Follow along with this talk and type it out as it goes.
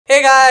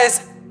Hey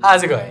guys,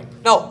 how's it going?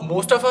 Now,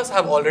 most of us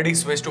have already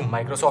switched to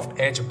Microsoft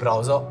Edge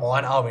browser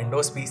on our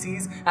Windows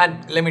PCs,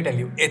 and let me tell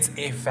you, it's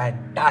a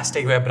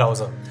fantastic web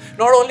browser.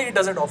 Not only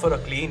does it offer a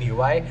clean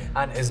UI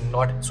and is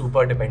not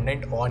super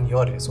dependent on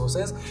your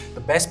resources,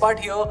 the best part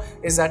here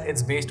is that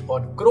it's based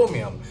on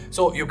Chromium,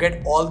 so you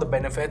get all the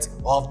benefits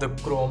of the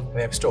Chrome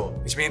Web Store,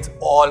 which means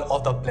all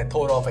of the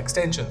plethora of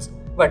extensions.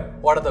 But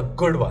what are the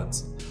good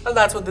ones? Well,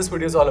 that's what this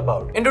video is all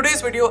about. In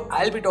today's video,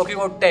 I'll be talking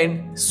about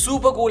 10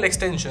 super cool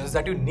extensions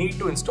that you need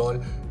to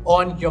install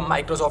on your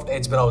Microsoft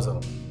Edge browser.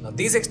 Now,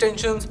 these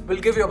extensions will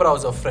give your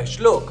browser a fresh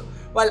look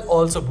while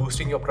also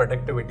boosting your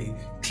productivity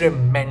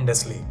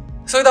tremendously.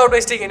 So without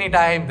wasting any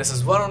time, this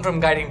is Varun from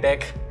Guiding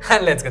Tech,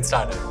 and let's get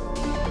started.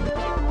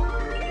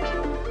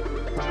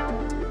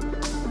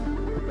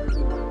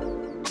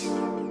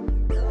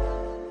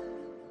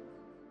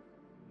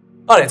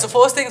 Alright, so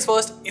first things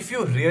first, if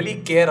you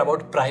really care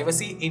about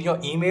privacy in your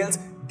emails,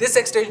 this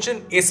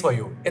extension is for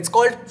you. It's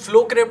called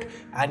Flowcrypt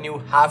and you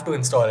have to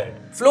install it.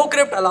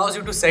 Flowcrypt allows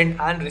you to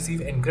send and receive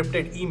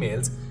encrypted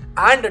emails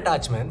and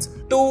attachments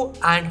to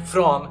and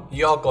from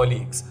your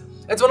colleagues.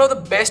 It's one of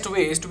the best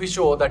ways to be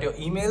sure that your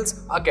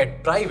emails are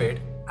kept private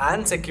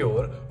and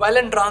secure while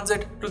in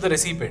transit to the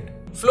recipient.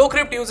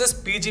 Flowcrypt uses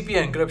PGP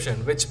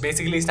encryption, which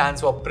basically stands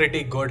for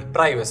pretty good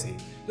privacy,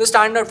 the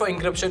standard for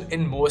encryption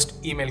in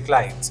most email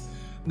clients.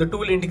 The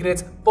tool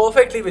integrates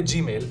perfectly with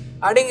Gmail,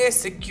 adding a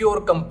secure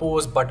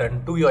compose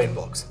button to your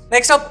inbox.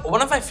 Next up, one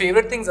of my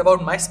favorite things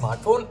about my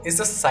smartphone is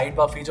the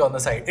sidebar feature on the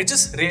side. It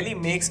just really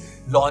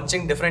makes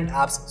launching different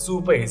apps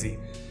super easy.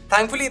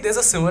 Thankfully, there's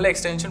a similar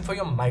extension for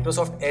your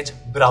Microsoft Edge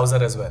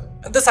browser as well.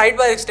 The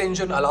sidebar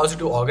extension allows you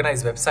to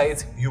organize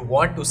websites you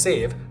want to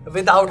save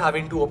without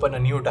having to open a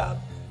new tab.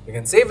 You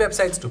can save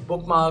websites to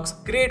bookmarks,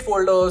 create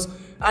folders,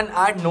 and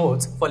add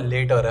notes for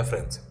later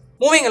reference.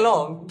 Moving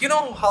along, you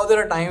know how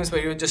there are times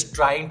where you're just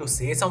trying to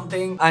say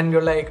something and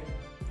you're like,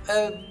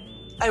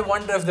 I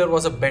wonder if there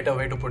was a better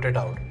way to put it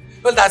out.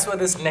 Well, that's where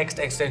this next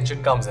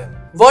extension comes in.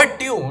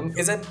 WordTune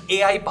is an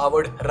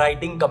AI-powered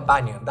writing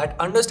companion that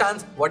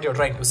understands what you're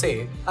trying to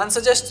say and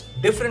suggests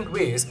different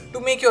ways to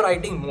make your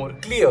writing more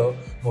clear,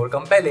 more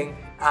compelling,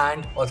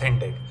 and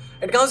authentic.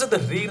 It comes with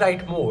the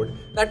rewrite mode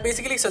that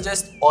basically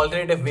suggests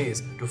alternative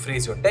ways to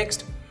phrase your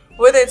text,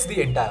 whether it's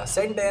the entire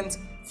sentence,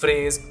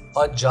 phrase,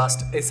 or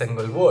just a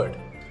single word.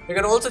 You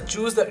can also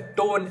choose the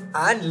tone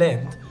and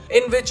length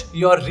in which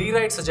your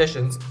rewrite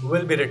suggestions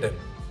will be written.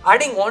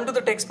 Adding on to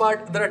the text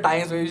part, there are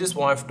times where you just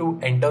want to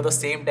enter the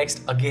same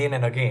text again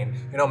and again.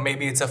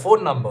 Maybe it's a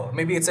phone number,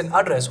 maybe it's an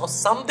address or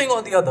something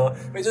or the other.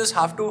 We just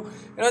have to,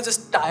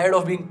 just tired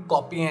of being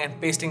copying and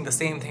pasting the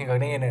same thing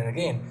again and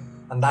again.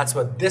 And that's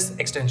where this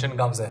extension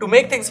comes in. To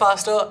make things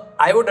faster,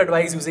 I would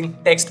advise using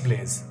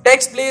TextBlaze.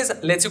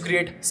 TextBlaze lets you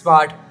create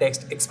smart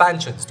text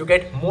expansions to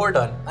get more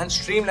done and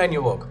streamline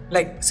your work.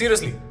 Like,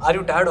 seriously, are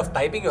you tired of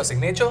typing your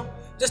signature?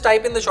 Just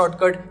type in the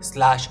shortcut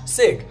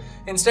 /sig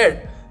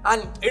instead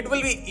and it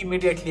will be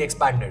immediately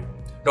expanded.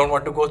 Don't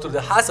want to go through the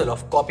hassle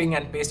of copying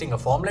and pasting a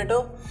form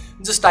letter?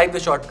 Just type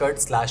the shortcut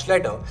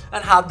 /letter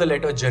and have the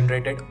letter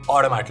generated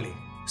automatically.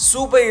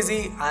 Super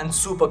easy and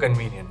super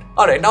convenient.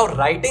 Alright, now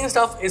writing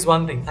stuff is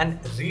one thing and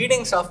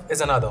reading stuff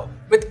is another.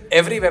 With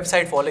every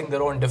website following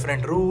their own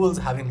different rules,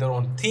 having their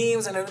own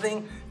themes and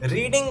everything,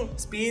 reading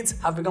speeds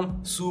have become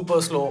super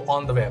slow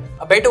on the web.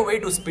 A better way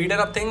to speed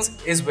up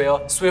things is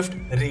where Swift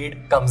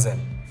Read comes in.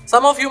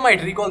 Some of you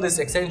might recall this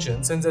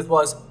extension since it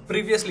was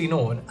previously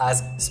known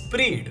as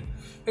Spreed.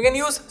 You can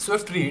use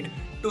Swift Read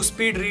to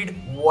speed read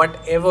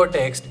whatever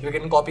text you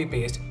can copy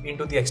paste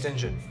into the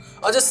extension.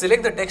 Or just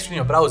select the text in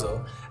your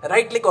browser,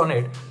 right click on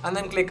it and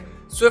then click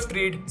Swift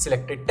Read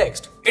selected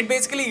text. It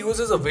basically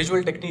uses a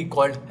visual technique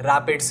called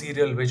rapid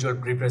serial visual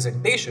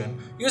representation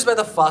used by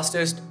the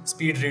fastest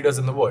speed readers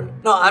in the world.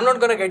 Now, I'm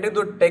not gonna get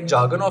into the tech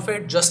jargon of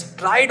it, just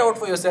try it out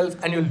for yourself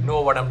and you'll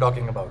know what I'm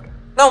talking about.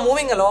 Now,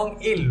 moving along,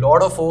 a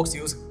lot of folks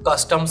use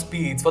custom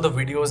speeds for the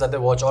videos that they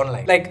watch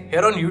online. Like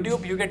here on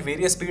YouTube, you get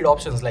various speed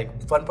options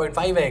like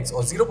 1.5x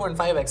or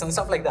 0.5x and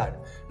stuff like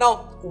that.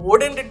 Now,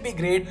 wouldn't it be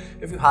great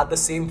if you had the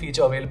same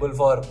feature available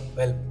for,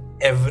 well,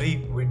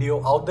 every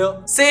video out there?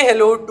 Say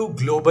hello to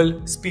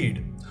Global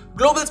Speed.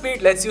 Global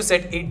Speed lets you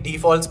set a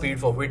default speed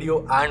for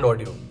video and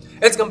audio.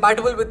 It's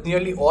compatible with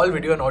nearly all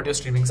video and audio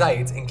streaming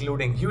sites,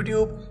 including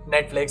YouTube,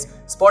 Netflix,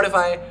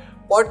 Spotify,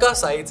 podcast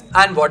sites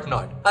and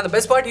whatnot. And the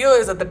best part here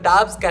is that the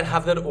tabs can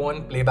have their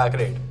own playback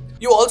rate.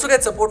 You also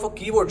get support for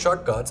keyboard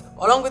shortcuts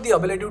along with the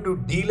ability to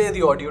delay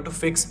the audio to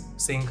fix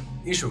sync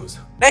issues.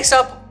 Next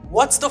up,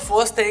 what's the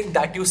first thing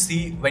that you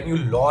see when you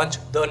launch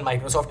the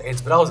Microsoft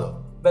Edge browser?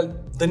 Well,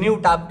 the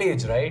new tab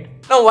page, right?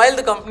 Now, while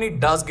the company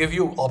does give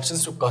you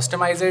options to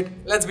customize it,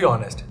 let's be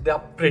honest, they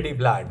are pretty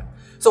bland.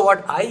 So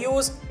what I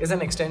use is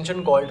an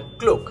extension called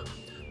Cloak.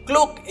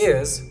 Cloak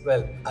is,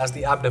 well, as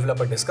the app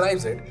developer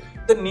describes it,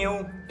 the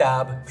new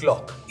tab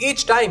clock.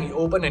 Each time you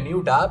open a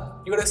new tab,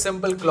 you get a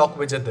simple clock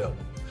widget there.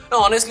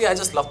 Now, honestly, I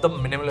just love the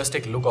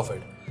minimalistic look of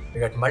it. You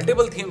get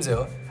multiple themes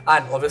here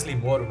and obviously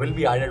more will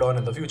be added on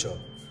in the future.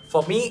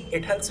 For me,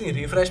 it helps me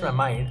refresh my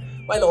mind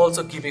while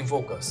also keeping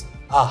focus.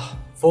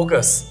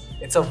 Focus.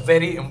 It's a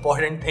very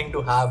important thing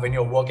to have when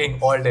you're working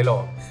all day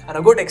long. And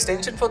a good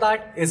extension for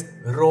that is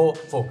Ros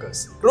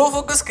Focus. Ros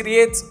Focus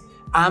creates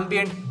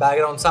ambient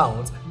background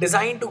sounds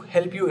designed to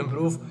help you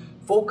improve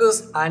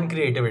focus and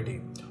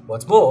creativity.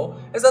 What's more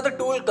is that the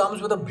tool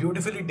comes with a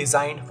beautifully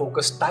designed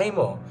focus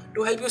timer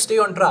to help you stay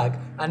on track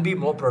and be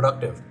more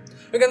productive.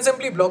 You can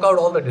simply block out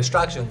all the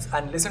distractions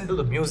and listen to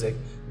the music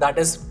that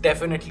is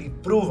definitely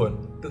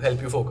proven to help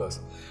you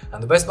focus.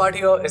 And the best part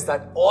here is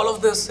that all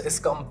of this is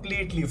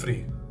completely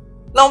free.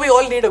 Now we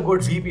all need a good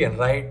VPN,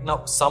 right?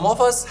 Now some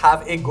of us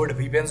have a good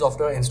VPN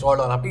software installed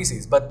on our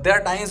PCs, but there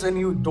are times when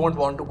you don't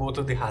want to go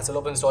through the hassle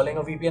of installing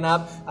a VPN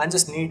app and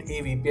just need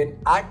a VPN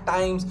at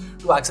times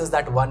to access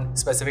that one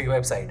specific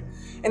website.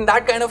 In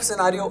that kind of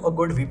scenario, a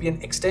good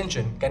VPN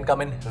extension can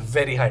come in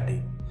very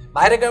handy.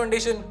 My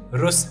recommendation,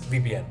 Ros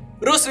VPN.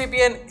 Ros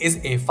VPN is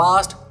a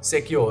fast,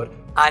 secure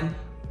and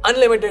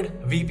unlimited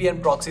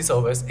VPN proxy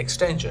service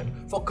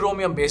extension for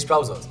Chromium-based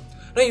browsers.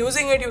 Now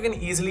using it, you can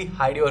easily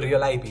hide your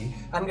real IP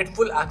and get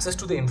full access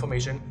to the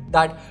information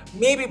that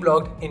may be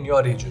blocked in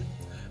your region.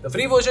 The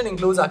free version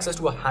includes access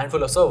to a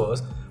handful of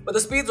servers, but the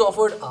speeds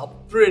offered are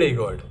pretty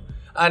good.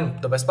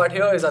 And the best part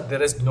here is that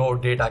there is no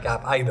data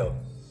cap either.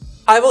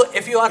 However,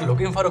 if you are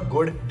looking for a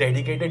good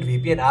dedicated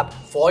VPN app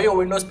for your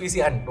Windows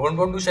PC and don't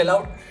want to shell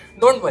out,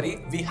 don't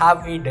worry, we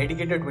have a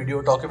dedicated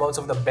video talking about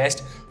some of the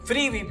best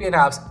free VPN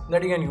apps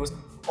that you can use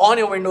on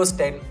your Windows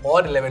 10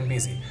 or 11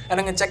 PC, and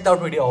you can check that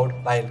video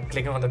out by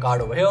clicking on the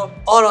card over here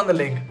or on the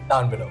link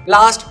down below.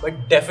 Last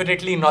but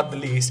definitely not the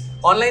least,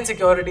 online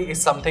security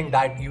is something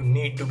that you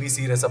need to be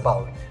serious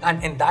about,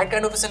 and in that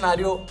kind of a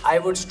scenario, I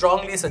would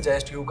strongly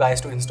suggest you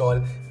guys to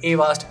install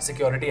Avast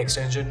security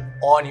extension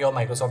on your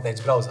Microsoft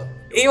Edge browser.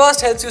 Avast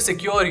helps you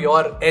secure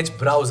your Edge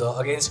browser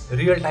against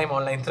real-time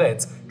online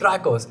threats,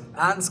 trackers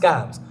and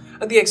scams,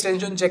 and the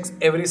extension checks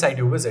every site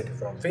you visit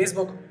from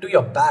Facebook to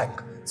your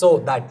bank, so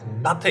that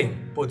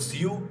nothing puts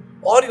you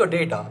or your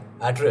data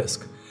at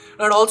risk.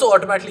 And it also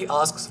automatically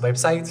asks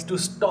websites to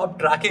stop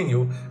tracking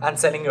you and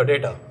selling your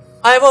data.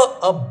 However,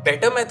 a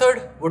better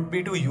method would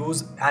be to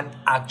use an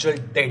actual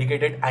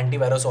dedicated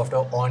antivirus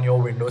software on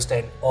your Windows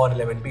 10 or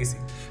 11 PC.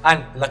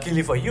 And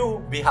luckily for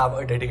you, we have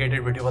a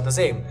dedicated video for the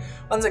same.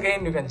 Once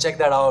again, you can check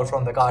that out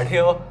from the card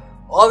here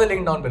or the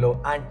link down below,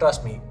 and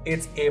trust me,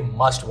 it's a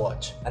must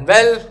watch. And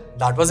well,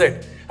 that was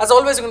it. As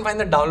always, you can find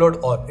the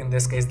download, or in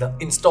this case the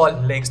install,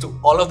 links to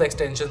all of the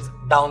extensions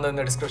down in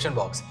the description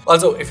box.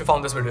 Also, if you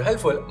found this video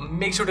helpful,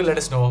 make sure to let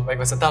us know by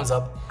giving us a thumbs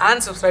up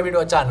and subscribe to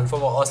our channel for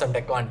more awesome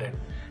tech content.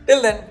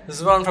 Till then, this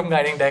is Ron from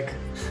Guiding Tech,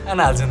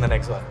 and I'll see you in the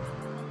next one.